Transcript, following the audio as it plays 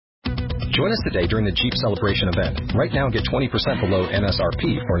Join us today during the Jeep Celebration event. Right now, get 20% below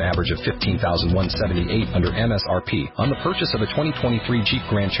MSRP for an average of $15,178 under MSRP on the purchase of a 2023 Jeep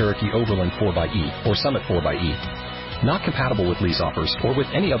Grand Cherokee Overland 4xE or Summit 4xE. Not compatible with lease offers or with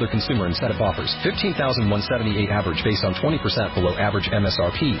any other consumer incentive offers. $15,178 average based on 20% below average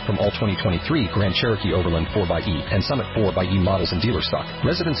MSRP from all 2023 Grand Cherokee Overland 4xE and Summit 4xE models in dealer stock.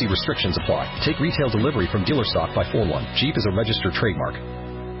 Residency restrictions apply. Take retail delivery from dealer stock by 4/1. Jeep is a registered trademark.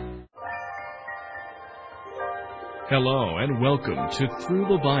 Hello and welcome to Through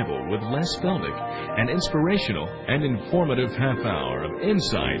the Bible with Les Feldick, an inspirational and informative half hour of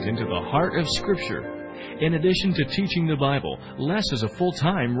insight into the heart of Scripture. In addition to teaching the Bible, Les is a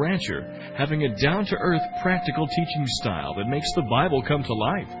full-time rancher, having a down-to-earth, practical teaching style that makes the Bible come to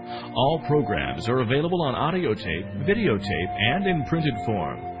life. All programs are available on audio tape, videotape, and in printed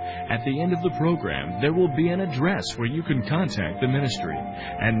form. At the end of the program, there will be an address where you can contact the ministry.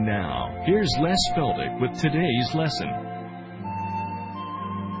 And now, here's Les Feldick with today's lesson.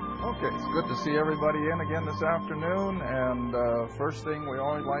 Okay, it's good to see everybody in again this afternoon, and first thing, we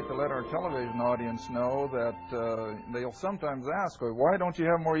always like to let our television audience know that they'll sometimes ask, why don't you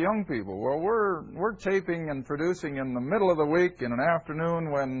have more young people? Well, we're taping and producing in the middle of the week in an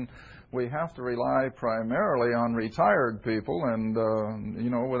afternoon when we have to rely primarily on retired people, and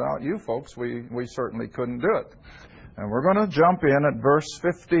without you folks, we certainly couldn't do it. And we're going to jump in at verse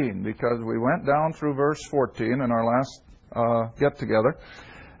 15 because we went down through verse 14 in our last get-together.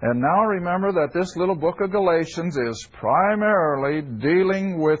 And now remember that this little book of Galatians is primarily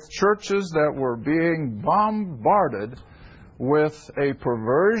dealing with churches that were being bombarded with a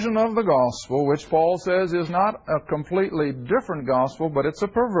perversion of the gospel, which Paul says is not a completely different gospel, but it's a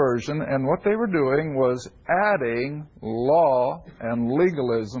perversion. And what they were doing was adding law and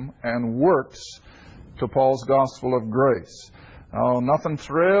legalism and works to Paul's gospel of grace. Now, nothing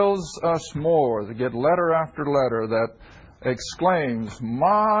thrills us more to get letter after letter that exclaims,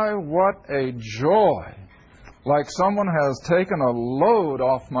 "My, what a joy!" Like someone has taken a load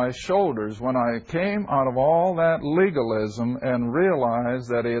off my shoulders when I came out of all that legalism and realized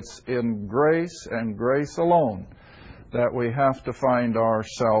that it's in grace and grace alone that we have to find our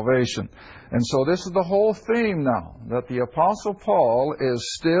salvation. And so this is the whole theme now, that the Apostle Paul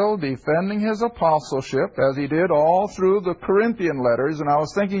is still defending his apostleship as he did all through the Corinthian letters. And I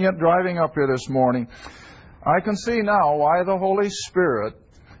was thinking it driving up here this morning, I can see now why the Holy Spirit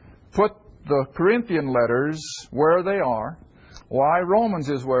put the Corinthian letters where they are, why Romans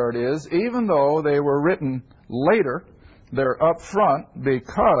is where it is, even though they were written later. They're up front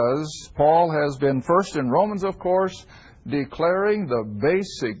because Paul has been first in Romans, of course, declaring the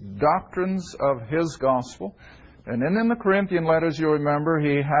basic doctrines of his gospel. And then in the Corinthian letters, you remember,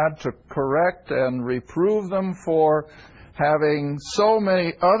 he had to correct and reprove them for having so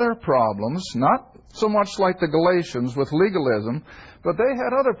many other problems, not so much like the Galatians with legalism, but they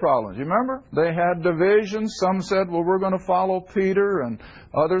had other problems. You remember? They had divisions. Some said, well, we're going to follow Peter, and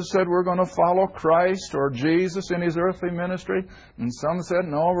others said we're going to follow Christ or Jesus in his earthly ministry. And some said,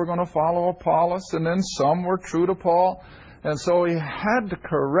 no, we're going to follow Apollos. And then some were true to Paul. And so he had to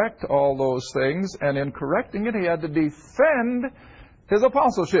correct all those things, and in correcting it, he had to defend his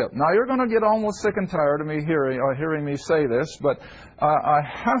apostleship. Now, you're going to get almost sick and tired of me hearing me say this, but I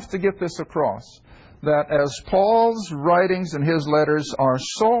have to get this across, that as Paul's writings and his letters are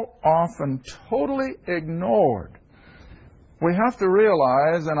so often totally ignored, we have to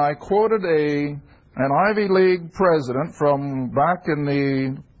realize, and I quoted an Ivy League president from back in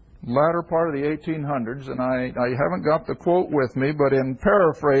the latter part of the 1800s, and I haven't got the quote with me, but in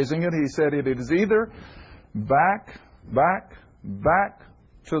paraphrasing it, he said it is either back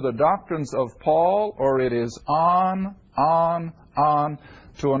to the doctrines of Paul, or it is on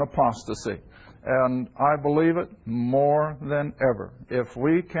to an apostasy. And I believe it more than ever. If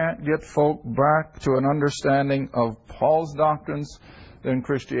we can't get folk back to an understanding of Paul's doctrines, then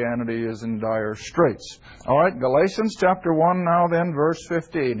Christianity is in dire straits. All right, Galatians chapter 1 now then, verse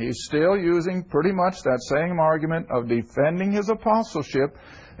 15. He's still using pretty much that same argument of defending his apostleship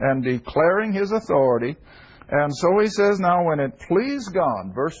and declaring his authority. And so he says, now when it pleased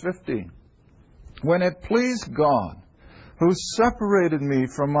God, verse 15, when it pleased God, who separated me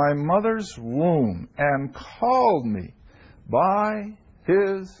from my mother's womb and called me by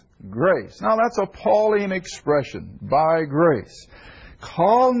His grace. Now that's a Pauline expression, by grace.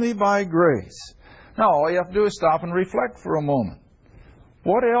 Called me by grace. Now all you have to do is stop and reflect for a moment.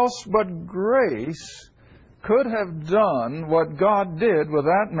 What else but grace could have done what God did with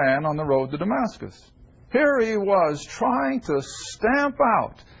that man on the road to Damascus? Here he was trying to stamp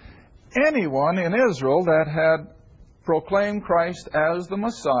out anyone in Israel that had proclaimed Christ as the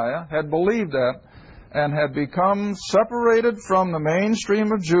Messiah, had believed that, and had become separated from the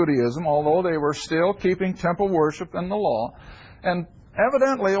mainstream of Judaism, although they were still keeping temple worship and the law. And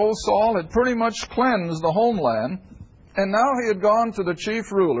evidently old Saul had pretty much cleansed the homeland, and now he had gone to the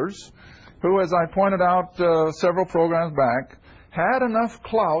chief rulers, who, as I pointed out several programs back, had enough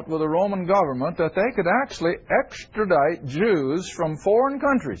clout with the Roman government that they could actually extradite Jews from foreign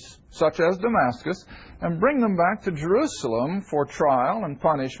countries, such as Damascus, and bring them back to Jerusalem for trial and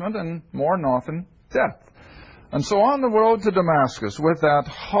punishment and, more often, death. And so on the road to Damascus, with that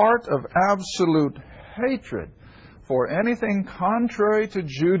heart of absolute hatred for anything contrary to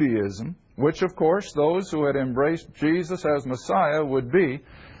Judaism, which, of course, those who had embraced Jesus as Messiah would be,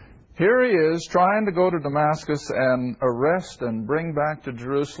 here he is trying to go to Damascus and arrest and bring back to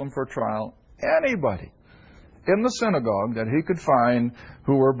Jerusalem for trial anybody in the synagogue that he could find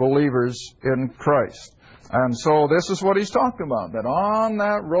who were believers in Christ. And so this is what he's talking about, that on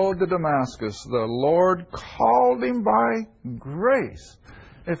that road to Damascus, the Lord called him by grace.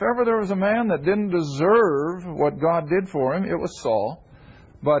 If ever there was a man that didn't deserve what God did for him, it was Saul.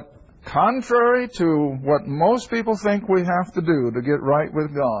 But contrary to what most people think we have to do to get right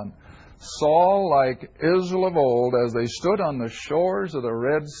with God, Saul, like Israel of old, as they stood on the shores of the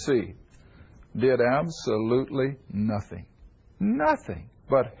Red Sea, did absolutely nothing. Nothing.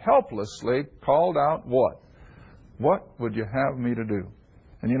 But helplessly called out what? What would you have me to do?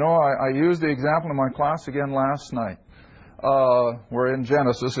 And you know, I used the example in my class again last night. We're in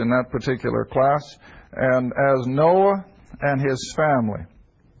Genesis in that particular class. And as Noah and his family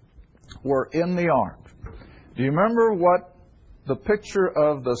were in the ark, do you remember what the picture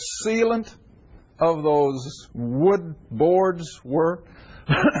of the sealant of those wood boards were?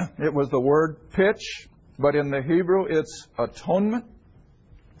 It was the word pitch, but in the Hebrew it's atonement.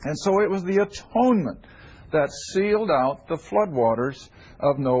 And so it was the atonement that sealed out the floodwaters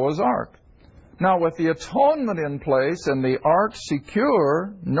of Noah's ark. Now, with the atonement in place and the ark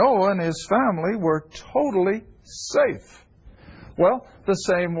secure, Noah and his family were totally safe. Well, the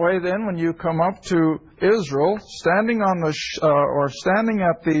same way then when you come up to Israel, standing on the standing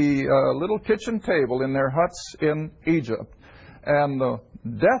at the little kitchen table in their huts in Egypt, and the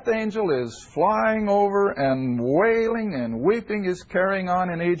death angel is flying over and wailing and weeping is carrying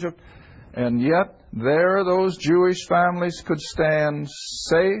on in Egypt, and yet there those Jewish families could stand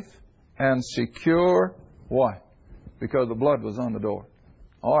safe and secure. Why? Because the blood was on the door.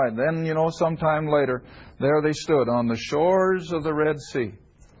 All right, then, you know, sometime later, there they stood on the shores of the Red Sea,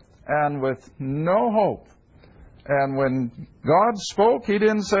 and with no hope. And when God spoke, He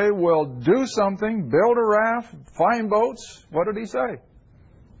didn't say, well, do something, build a raft, find boats. What did He say?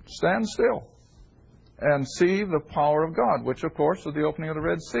 Stand still and see the power of God, which, of course, was the opening of the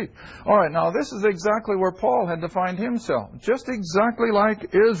Red Sea. All right, now this is exactly where Paul had to find himself, just exactly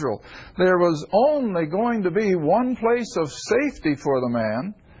like Israel. There was only going to be one place of safety for the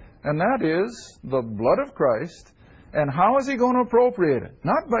man, and that is the blood of Christ. And how is he going to appropriate it?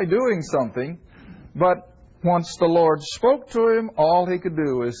 Not by doing something, but once the Lord spoke to him, all he could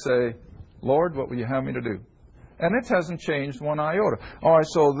do is say, Lord, what will you have me to do? And it hasn't changed one iota. All right,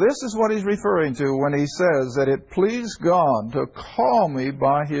 so this is what he's referring to when he says that it pleased God to call me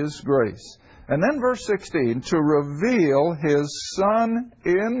by His grace. And then verse 16, to reveal His Son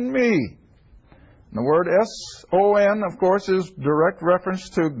in me. And the word S-O-N, of course, is direct reference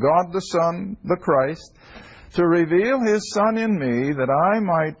to God the Son, the Christ. To reveal His Son in me, that I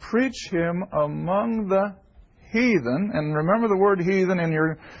might preach Him among the heathen. And remember, the word heathen in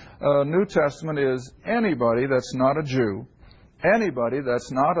your New Testament is anybody that's not a Jew, anybody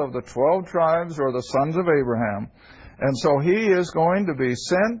that's not of the 12 tribes or the sons of Abraham. And so he is going to be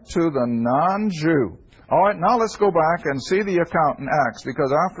sent to the non-Jew. All right, now let's go back and see the account in Acts,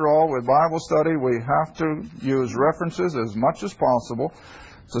 because after all, with Bible study, we have to use references as much as possible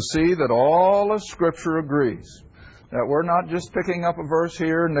to see that all of Scripture agrees. That we're not just picking up a verse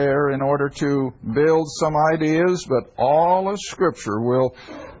here and there in order to build some ideas, but all of Scripture will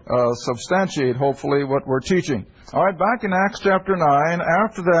substantiate, hopefully, what we're teaching. All right, back in Acts chapter 9,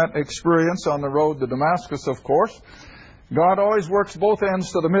 after that experience on the road to Damascus, of course, God always works both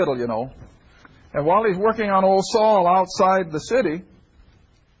ends to the middle, you know. And while He's working on old Saul outside the city,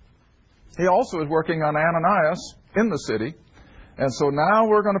 He also is working on Ananias in the city. And so now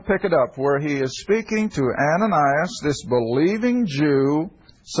we're going to pick it up where He is speaking to Ananias, this believing Jew,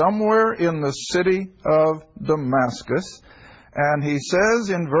 somewhere in the city of Damascus. And He says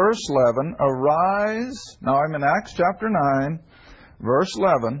in verse 11, arise. Now I'm in Acts chapter 9, verse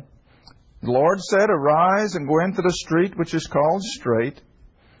 11. The Lord said, arise and go into the street which is called Straight,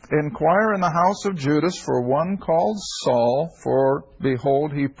 inquire in the house of Judas for one called Saul, for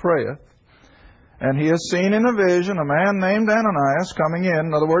behold, he prayeth. And he has seen in a vision a man named Ananias coming in.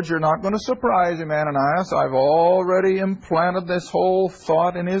 In other words, you're not going to surprise him, Ananias. I've already implanted this whole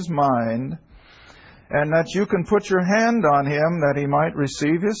thought in his mind. And that you can put your hand on him that he might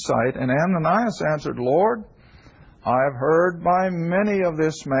receive his sight. And Ananias answered, Lord, I have heard by many of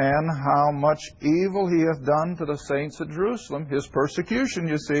this man how much evil he hath done to the saints at Jerusalem. His persecution,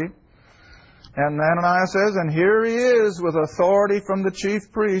 you see. And Ananias says, and here he is with authority from the chief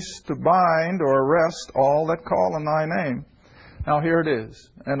priests to bind or arrest all that call on thy name. Now here it is.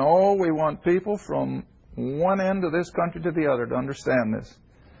 And oh, we want people from one end of this country to the other to understand this.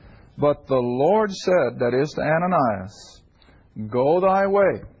 But the Lord said, that is to Ananias, go thy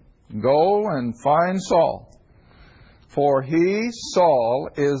way, go and find Saul. For he, Saul,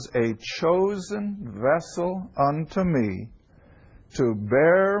 is a chosen vessel unto me to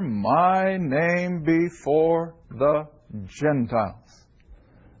bear my name before the Gentiles.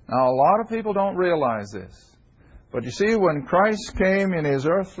 Now, a lot of people don't realize this. But you see, when Christ came in His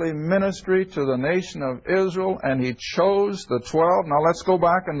earthly ministry to the nation of Israel and He chose the 12, now let's go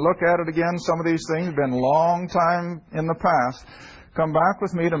back and look at it again. Some of these things have been a long time in the past. Come back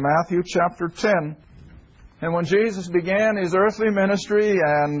with me to Matthew chapter 10. And when Jesus began His earthly ministry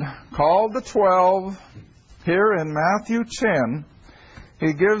and called the 12, here in Matthew 10,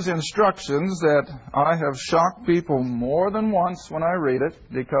 He gives instructions that I have shocked people more than once when I read it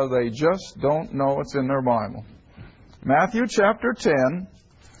because they just don't know it's in their Bible. Matthew chapter 10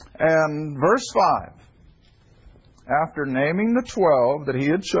 and verse 5. After naming the 12 that He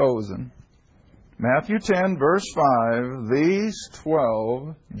had chosen, Matthew 10 verse 5, these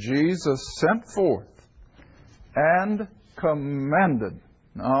 12 Jesus sent forth and commanded.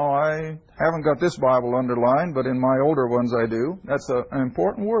 Now, I haven't got this Bible underlined, but in my older ones I do. That's an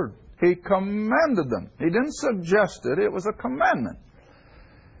important word. He commanded them. He didn't suggest it. It was a commandment.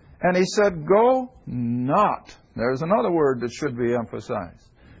 And He said, go not. There's another word that should be emphasized.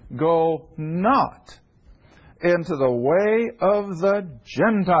 Go not into the way of the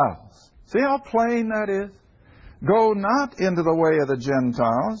Gentiles. See how plain that is? Go not into the way of the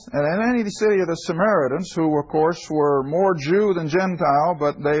Gentiles. And in any city of the Samaritans, who of course were more Jew than Gentile,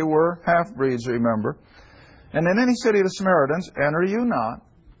 but they were half-breeds, remember. And in any city of the Samaritans, enter you not,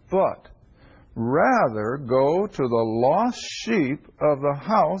 but rather go to the lost sheep of the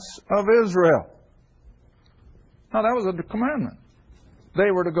house of Israel. Now, that was a commandment.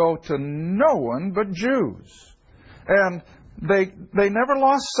 They were to go to no one but Jews. And they never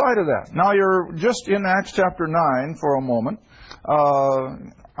lost sight of that. Now, you're just in Acts chapter 9 for a moment.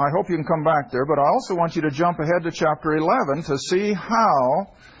 I hope you can come back there, but I also want you to jump ahead to chapter 11 to see how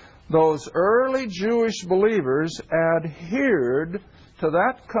those early Jewish believers adhered to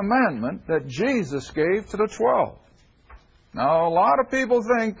that commandment that Jesus gave to the 12. Now, a lot of people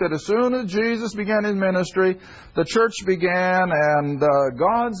think that as soon as Jesus began His ministry, the church began and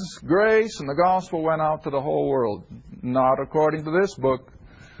God's grace and the gospel went out to the whole world. Not according to this book.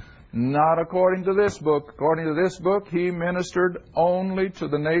 Not according to this book. According to this book, He ministered only to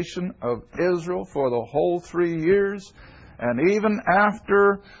the nation of Israel for the whole 3 years. And even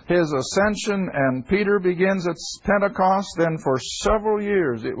after His ascension and Peter begins at Pentecost, then for several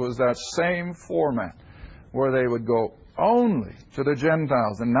years it was that same format where they would go only to the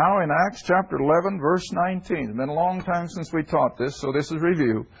Gentiles. And now in Acts chapter 11, verse 19. It's been a long time since we taught this, so this is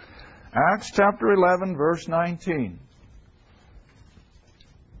review. Acts chapter 11, verse 19.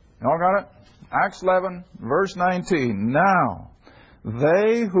 Y'all got it? Acts 11, verse 19. Now,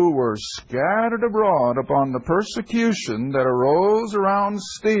 they who were scattered abroad upon the persecution that arose around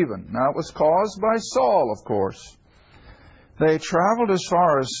Stephen. Now, it was caused by Saul, of course. They traveled as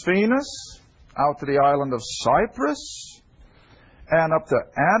far as Phoenix, out to the island of Cyprus, and up to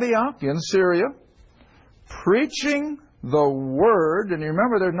Antioch in Syria, preaching the Word. And you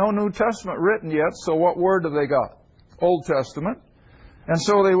remember, there's no New Testament written yet, so what Word have they got? Old Testament. And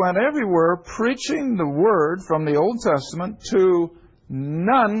so they went everywhere preaching the Word from the Old Testament to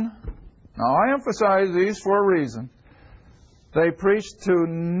none. Now, I emphasize these for a reason. They preached to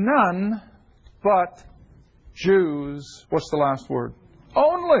none but Jews. What's the last word?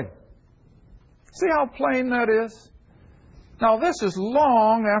 Only. See how plain that is? Now, this is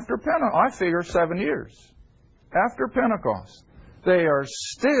long after Pentecost. I figure 7 years after Pentecost. They are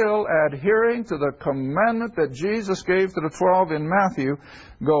still adhering to the commandment that Jesus gave to the 12 in Matthew.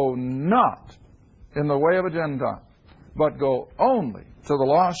 Go not in the way of a Gentile, but go only to the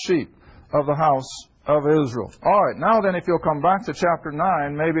lost sheep of the house of Israel. All right, now then, if you'll come back to chapter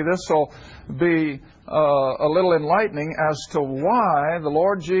 9, maybe this will be a little enlightening as to why the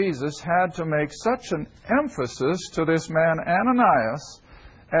Lord Jesus had to make such an emphasis to this man Ananias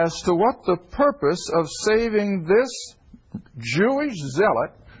as to what the purpose of saving this Jewish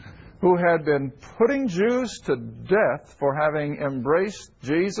zealot who had been putting Jews to death for having embraced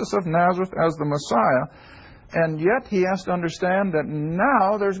Jesus of Nazareth as the Messiah, and yet he has to understand that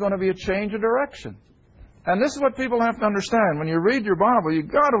now there's going to be a change of direction. And this is what people have to understand. When you read your Bible,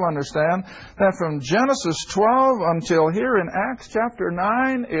 you've got to understand that from Genesis 12 until here in Acts chapter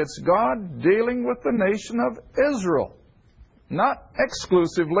 9, it's God dealing with the nation of Israel. Not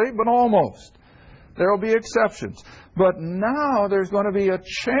exclusively, but almost. There will be exceptions. But now there's going to be a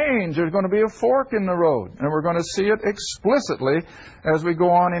change. There's going to be a fork in the road. And we're going to see it explicitly as we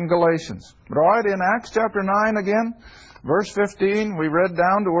go on in Galatians. But all right, in Acts chapter 9 again, verse 15, we read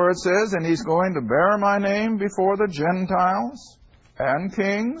down to where it says, "And he's going to bear my name before the Gentiles and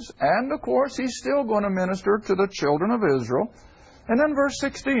kings." And, of course, he's still going to minister to the children of Israel. And then verse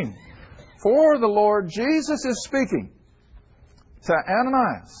 16, "For the Lord Jesus is speaking to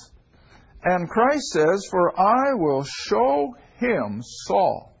Ananias. And Christ says, For I will show him,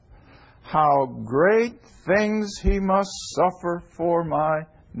 Saul, how great things he must suffer for my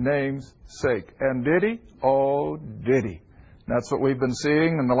name's sake." And did he? Oh, did he? That's what we've been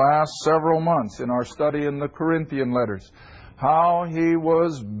seeing in the last several months in our study in the Corinthian letters. How he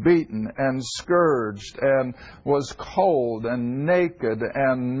was beaten and scourged and was cold and naked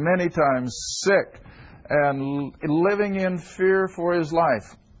and many times sick and living in fear for his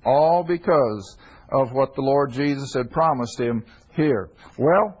life. All because of what the Lord Jesus had promised him here.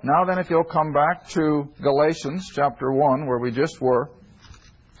 Well, now then, if you'll come back to Galatians chapter 1, where we just were.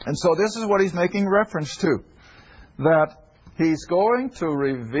 And so this is what he's making reference to. That he's going to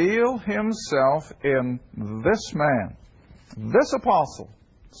reveal himself in this man, this apostle,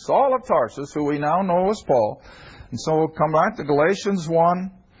 Saul of Tarsus, who we now know as Paul. And so we'll come back to Galatians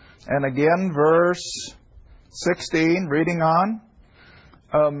 1, and again verse 16, reading on.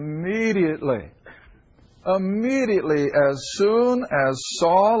 Immediately, as soon as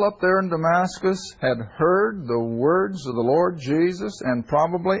Saul up there in Damascus had heard the words of the Lord Jesus, and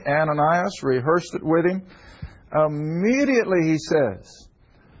probably Ananias rehearsed it with him, immediately, he says,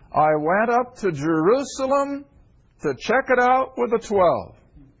 "I went up to Jerusalem to check it out with the 12.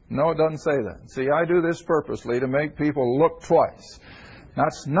 No, it doesn't say that. See, I do this purposely to make people look twice.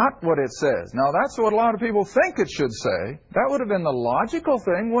 That's not what it says. Now, that's what a lot of people think it should say. That would have been the logical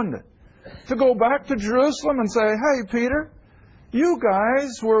thing, wouldn't it? To go back to Jerusalem and say, "Hey, Peter, you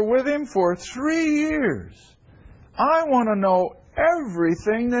guys were with him for 3 years. I want to know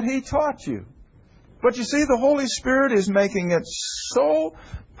everything that he taught you." But you see, the Holy Spirit is making it so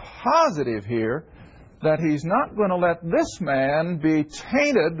positive here that he's not going to let this man be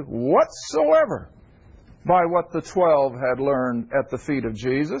tainted whatsoever by what the 12 had learned at the feet of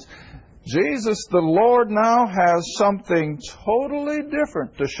Jesus. Jesus, the Lord, now has something totally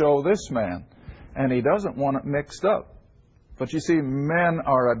different to show this man, and he doesn't want it mixed up. But you see, men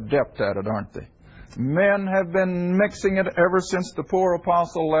are adept at it, aren't they? Men have been mixing it ever since the poor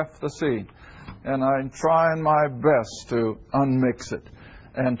apostle left the scene. And I'm trying my best to unmix it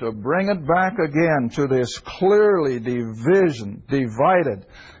and to bring it back again to this clearly divided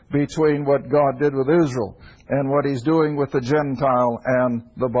between what God did with Israel and what he's doing with the Gentile and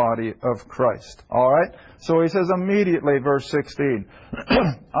the body of Christ. All right? So he says immediately, verse 16,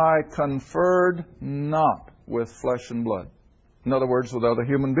 "I conferred not with flesh and blood." In other words, with other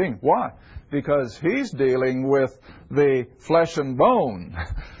human beings. Why? Because he's dealing with the flesh and bone,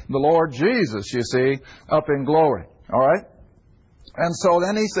 the Lord Jesus, you see, up in glory. All right? And so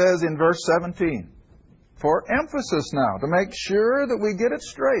then he says in verse 17, for emphasis now, to make sure that we get it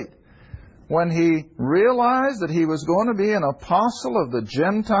straight, when he realized that he was going to be an apostle of the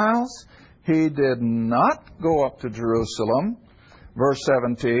Gentiles, he did not go up to Jerusalem, verse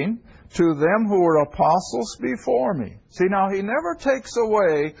 17, to them who were apostles before me. See, now he never takes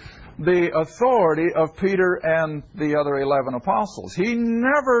away the authority of Peter and the other 11 apostles. He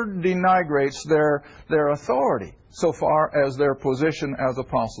never denigrates their authority so far as their position as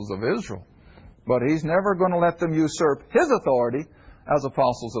apostles of Israel. But he's never going to let them usurp his authority as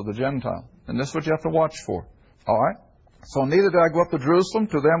apostles of the Gentile. And this is what you have to watch for. All right? So neither did I go up to Jerusalem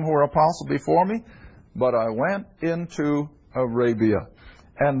to them who were apostles before me, but I went into Arabia,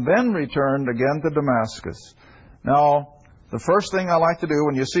 and then returned again to Damascus. Now, the first thing I like to do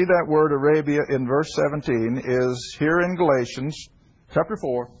when you see that word Arabia in verse 17 is here in Galatians chapter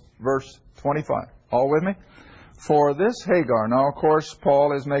 4, verse 25. All with me? For this Hagar, now of course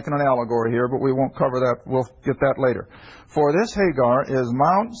Paul is making an allegory here, but we won't cover that. We'll get that later. For this Hagar is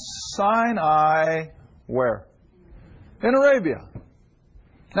Mount Sinai, where? In Arabia.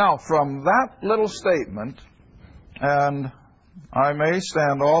 Now, from that little statement, and I may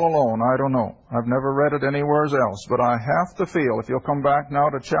stand all alone, I don't know. I've never read it anywhere else, but I have to feel, if you'll come back now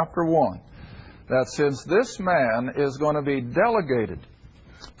to chapter 1, that since this man is going to be delegated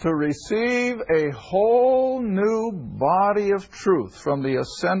to receive a whole new body of truth from the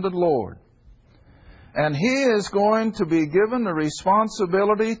ascended Lord, and he is going to be given the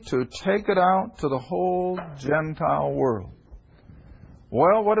responsibility to take it out to the whole Gentile world.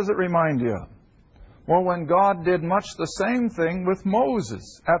 Well, what does it remind you of? Well, when God did much the same thing with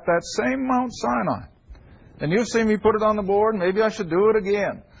Moses at that same Mount Sinai. And you've seen me put it on the board, maybe I should do it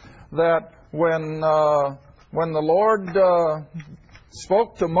again. That when the Lord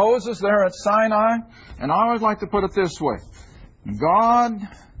spoke to Moses there at Sinai, and I always like to put it this way. God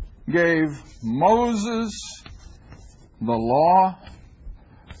gave Moses the law,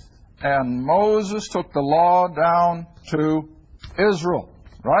 and Moses took the law down to Israel,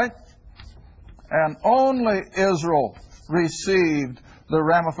 right? And only Israel received the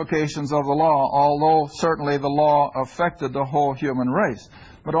ramifications of the law, although certainly the law affected the whole human race.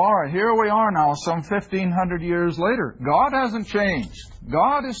 But all right, here we are now, some 1,500 years later. God hasn't changed.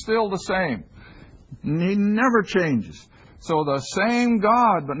 God is still the same. He never changes. So the same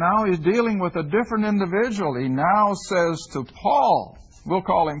God, but now He's dealing with a different individual. He now says to Paul, we'll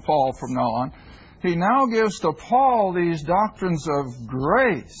call him Paul from now on, he now gives to Paul these doctrines of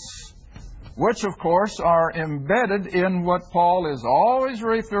grace, which of course are embedded in what Paul is always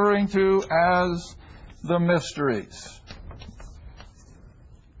referring to as the mysteries.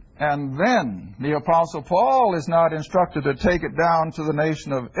 And then the Apostle Paul is not instructed to take it down to the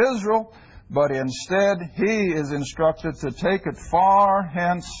nation of Israel, but instead he is instructed to take it far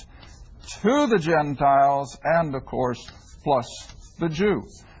hence to the Gentiles and, of course, plus the Jew.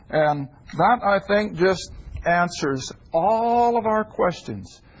 And that, I think, just answers all of our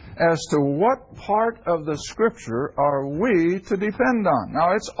questions as to what part of the Scripture are we to depend on.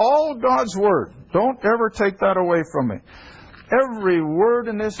 Now, it's all God's Word. Don't ever take that away from me. Every word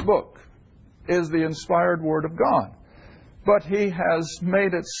in this book is the inspired Word of God. But He has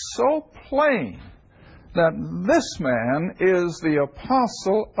made it so plain that this man is the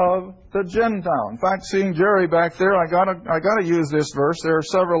apostle of the Gentile. In fact, seeing Jerry back there, I gotta use this verse. There are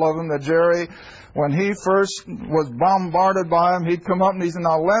several of them that Jerry, when he first was bombarded by him, he'd come up and he said,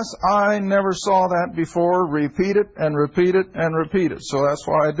 "Now, Les, I never saw that before. Repeat it and repeat it and repeat it." So that's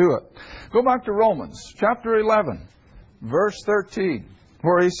why I do it. Go back to Romans chapter 11, verse 13,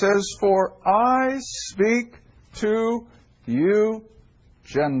 where he says, "For I speak to you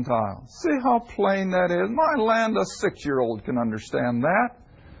Gentiles." See how plain that is? My land, a 6-year-old can understand that.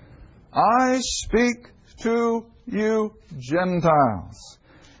 I speak to you Gentiles,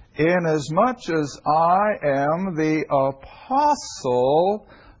 inasmuch as I am the apostle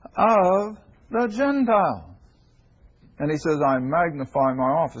of the Gentiles. And he says, I magnify my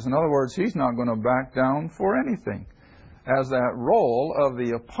office. In other words, he's not going to back down for anything as that role of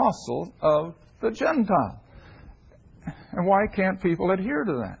the apostle of the Gentiles. And why can't people adhere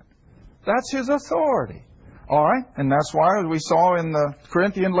to that? That's his authority. All right? And that's why, as we saw in the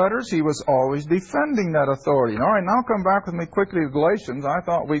Corinthian letters, he was always defending that authority. All right, now come back with me quickly to Galatians. I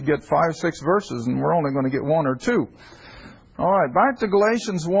thought we'd get 5, 6 verses, and we're only going to get 1 or 2. All right, back to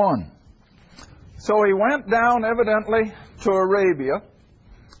Galatians 1. So he went down, evidently, to Arabia,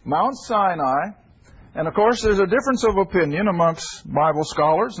 Mount Sinai. And, of course, there's a difference of opinion amongst Bible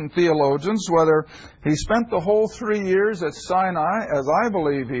scholars and theologians whether he spent the whole 3 years at Sinai, as I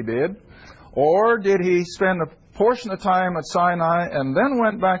believe he did, or did he spend a portion of time at Sinai and then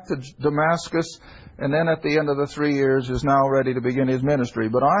went back to Damascus and then at the end of the 3 years is now ready to begin his ministry.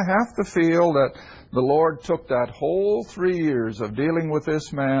 But I have to feel that the Lord took that whole 3 years of dealing with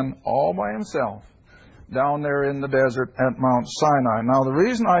this man all by himself down there in the desert at Mount Sinai. Now, the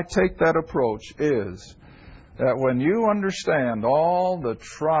reason I take that approach is that when you understand all the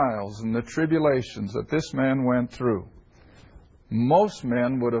trials and the tribulations that this man went through, most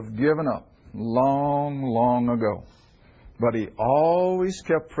men would have given up long, long ago. But he always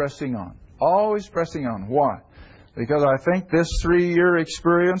kept pressing on. Always pressing on. Why? Because I think this 3-year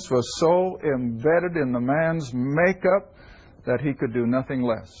experience was so embedded in the man's makeup that he could do nothing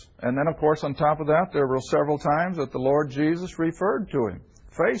less. And then, of course, on top of that, there were several times that the Lord Jesus referred to him.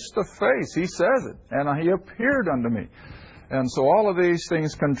 Face to face, he says it. And he appeared unto me. And so all of these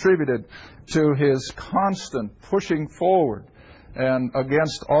things contributed to his constant pushing forward and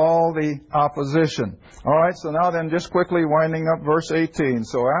against all the opposition. All right, so now then just quickly winding up verse 18.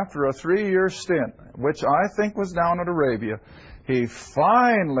 So after a 3-year stint, which I think was down at Arabia, he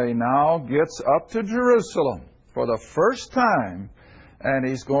finally now gets up to Jerusalem for the first time, and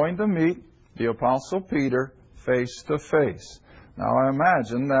he's going to meet the Apostle Peter face to face. Now, I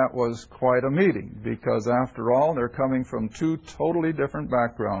imagine that was quite a meeting, because after all, they're coming from 2 totally different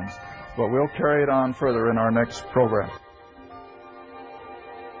backgrounds. But we'll carry it on further in our next program.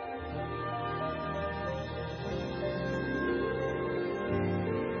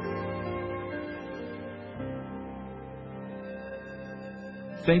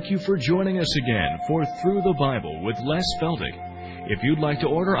 Thank you for joining us again for Through the Bible with Les Feldick. If you'd like to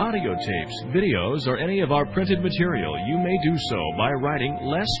order audio tapes, videos, or any of our printed material, you may do so by writing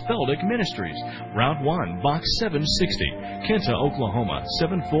Les Feldick Ministries, Route 1, Box 760, Kinta, Oklahoma,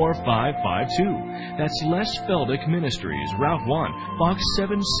 74552. That's Les Feldick Ministries, Route 1, Box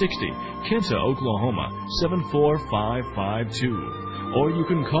 760, Kinta, Oklahoma, 74552. Or you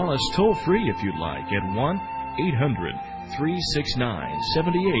can call us toll-free if you'd like at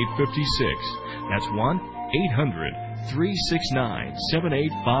 1-800-369-7856. That's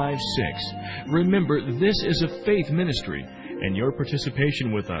 1-800-369-7856. Remember, this is a faith ministry, and your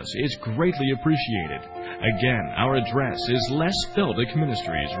participation with us is greatly appreciated. Again, our address is Les Feldick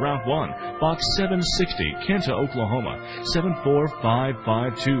Ministries, Route 1, Box 760, Kinta, Oklahoma,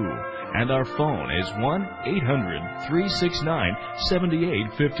 74552. And our phone is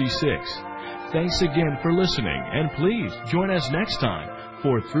 1-800-369-7856. Thanks again for listening, and please join us next time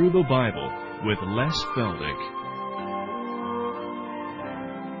for Through the Bible with Les Feldick.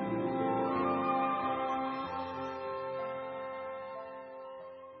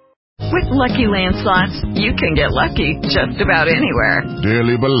 With Lucky Land Slots, you can get lucky just about anywhere.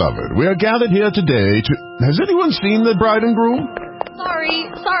 Dearly beloved, we are gathered here today to... Has anyone seen the bride and groom?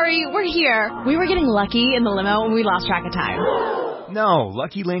 Sorry, we're here. We were getting lucky in the limo and we lost track of time. No,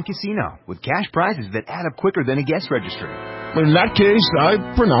 Lucky Land Casino, with cash prizes that add up quicker than a guest registry. In that case, I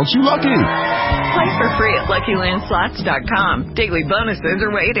pronounce you lucky. Play for free at LuckyLandSlots.com. Daily bonuses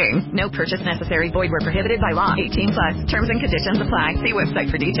are waiting. No purchase necessary. Void where prohibited by law. 18+. Terms and conditions apply. See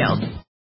website for details.